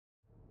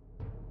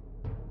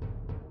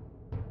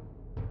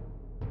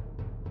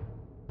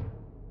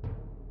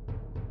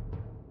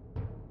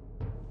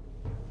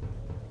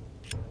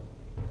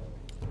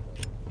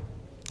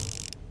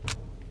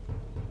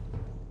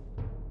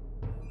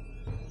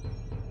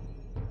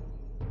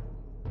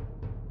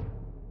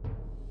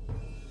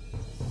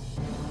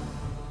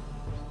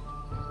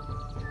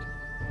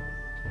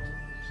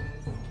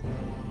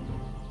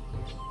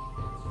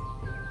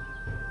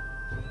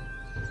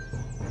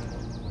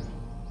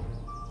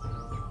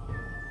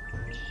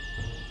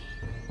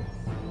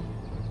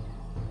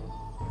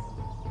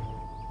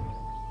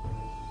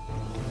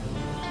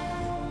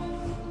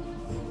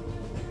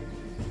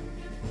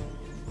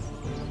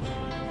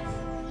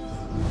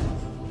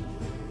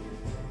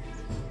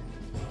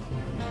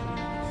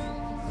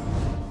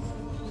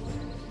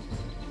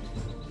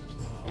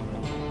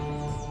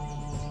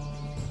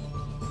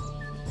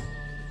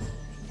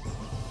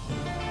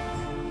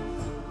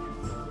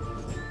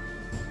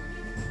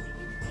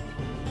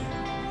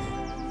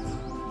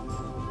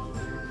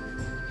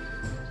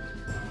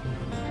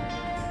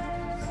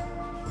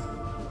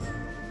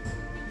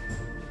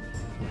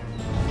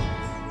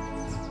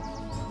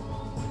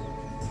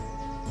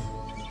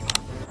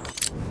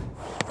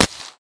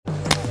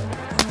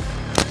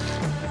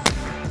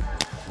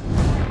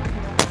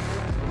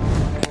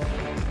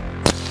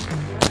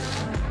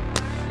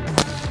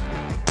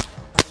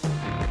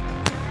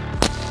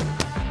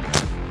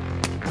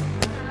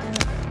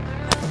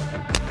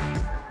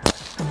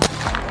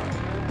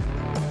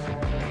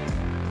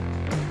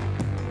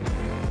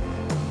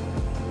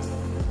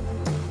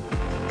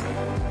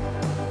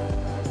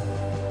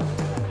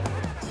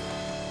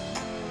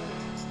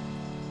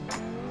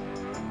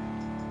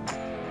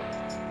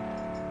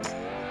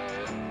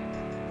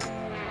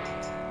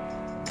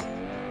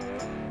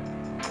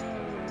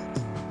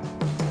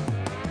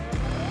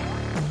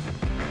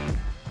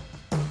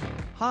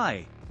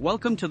Hi,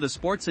 welcome to the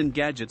Sports and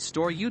Gadgets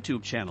Store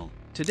YouTube channel.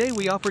 Today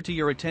we offer to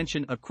your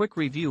attention a quick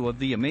review of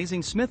the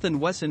amazing Smith &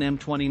 Wesson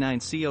M29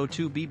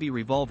 CO2 BB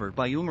Revolver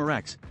by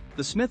Umarex.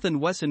 The Smith &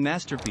 Wesson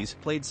masterpiece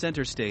played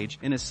center stage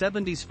in a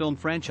 70s film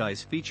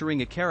franchise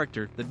featuring a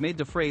character that made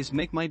the phrase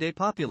 "make my day"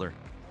 popular.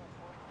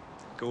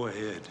 Go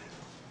ahead.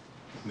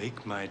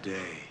 Make my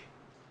day.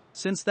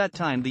 Since that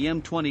time, the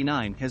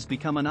M29 has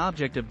become an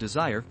object of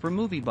desire for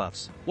movie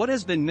buffs. What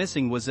has been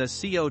missing was a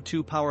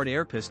CO2-powered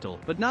air pistol,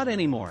 but not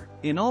anymore.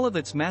 In all of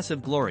its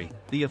massive glory,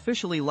 the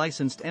officially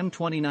licensed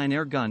M29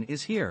 air gun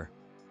is here.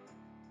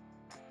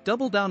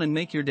 Double down and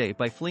make your day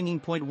by flinging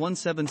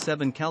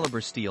 .177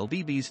 caliber steel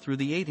BBs through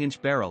the 8-inch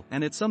barrel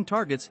and at some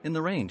targets in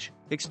the range.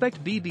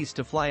 Expect BBs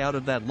to fly out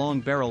of that long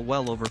barrel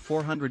well over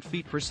 400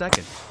 feet per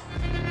second.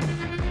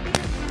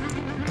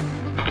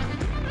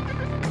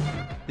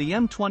 The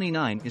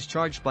M29 is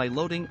charged by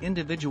loading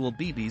individual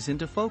BBs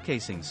into faux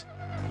casings.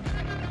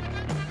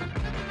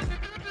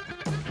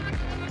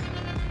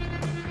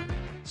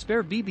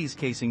 Spare BBs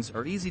casings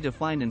are easy to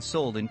find and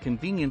sold in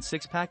convenient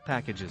 6-pack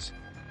packages.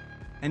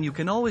 And you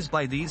can always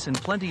buy these and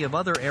plenty of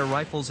other air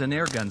rifles and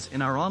air guns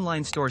in our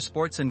online store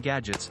Sports and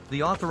Gadgets,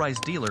 the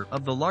authorized dealer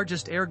of the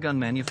largest air gun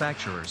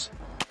manufacturers.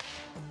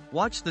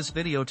 Watch this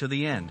video to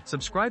the end,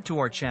 subscribe to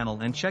our channel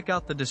and check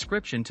out the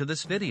description to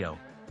this video.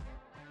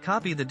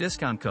 Copy the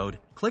discount code,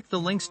 click the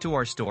links to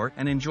our store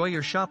and enjoy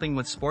your shopping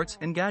with Sports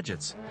and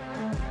Gadgets.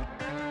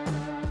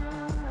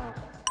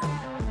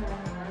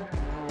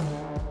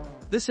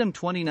 This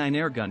M29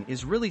 airgun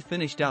is really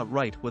finished out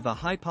right with a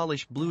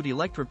high-polished blued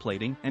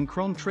electroplating and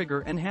chrome trigger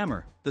and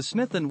hammer. The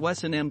Smith &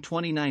 Wesson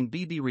M29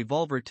 BB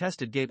Revolver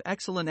tested gave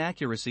excellent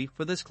accuracy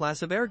for this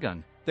class of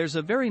airgun. There's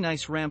a very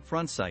nice ramp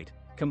front sight,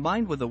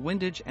 combined with a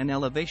windage and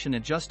elevation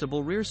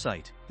adjustable rear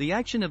sight. The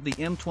action of the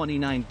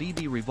M29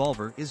 BB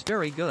Revolver is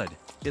very good.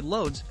 It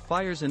loads,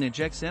 fires and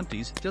ejects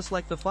empties just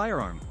like the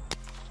firearm.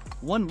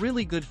 One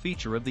really good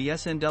feature of the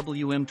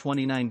SNW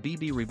M29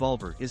 BB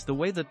Revolver is the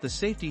way that the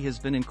safety has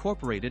been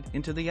incorporated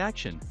into the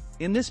action.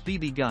 In this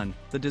BB gun,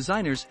 the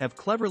designers have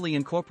cleverly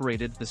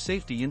incorporated the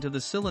safety into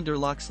the cylinder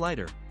lock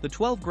slider. The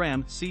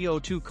 12-gram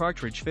CO2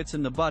 cartridge fits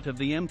in the butt of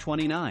the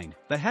M29.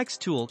 The hex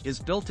tool is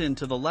built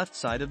into the left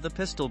side of the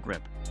pistol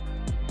grip.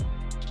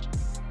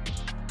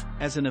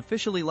 As an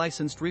officially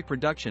licensed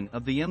reproduction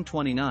of the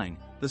M29,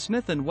 the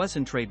Smith &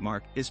 Wesson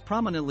trademark is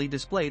prominently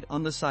displayed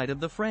on the side of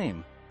the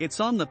frame.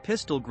 It's on the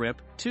pistol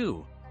grip,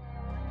 too.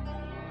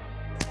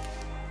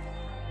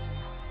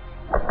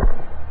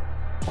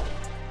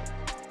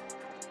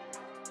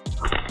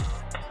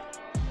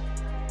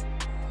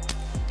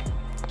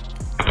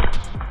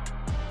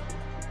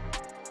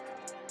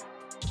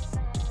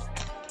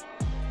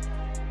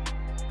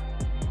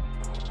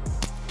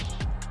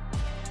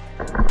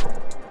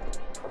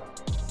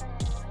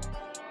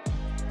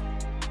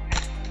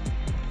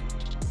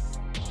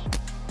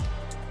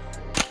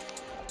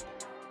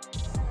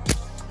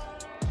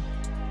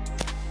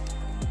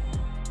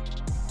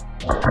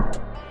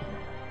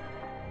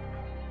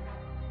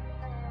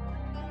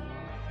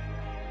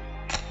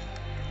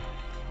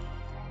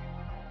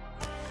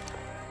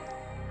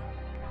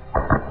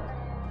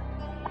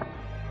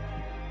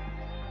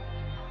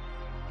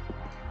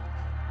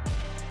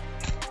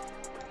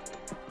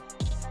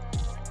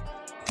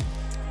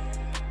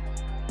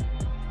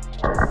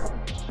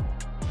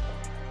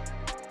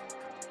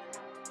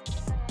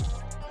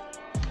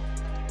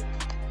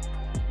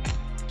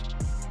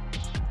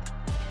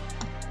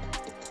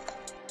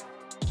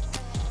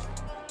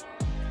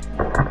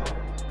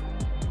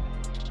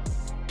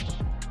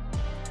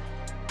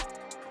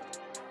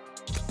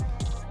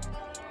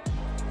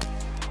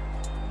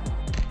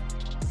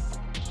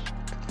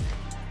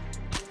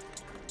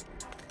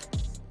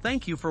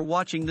 Thank you for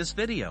watching this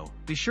video.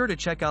 Be sure to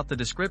check out the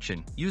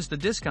description, use the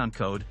discount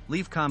code,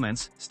 leave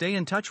comments, stay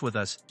in touch with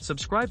us,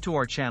 subscribe to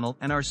our channel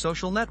and our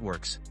social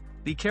networks.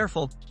 Be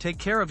careful, take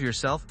care of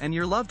yourself and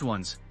your loved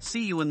ones.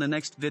 See you in the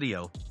next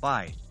video.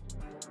 Bye.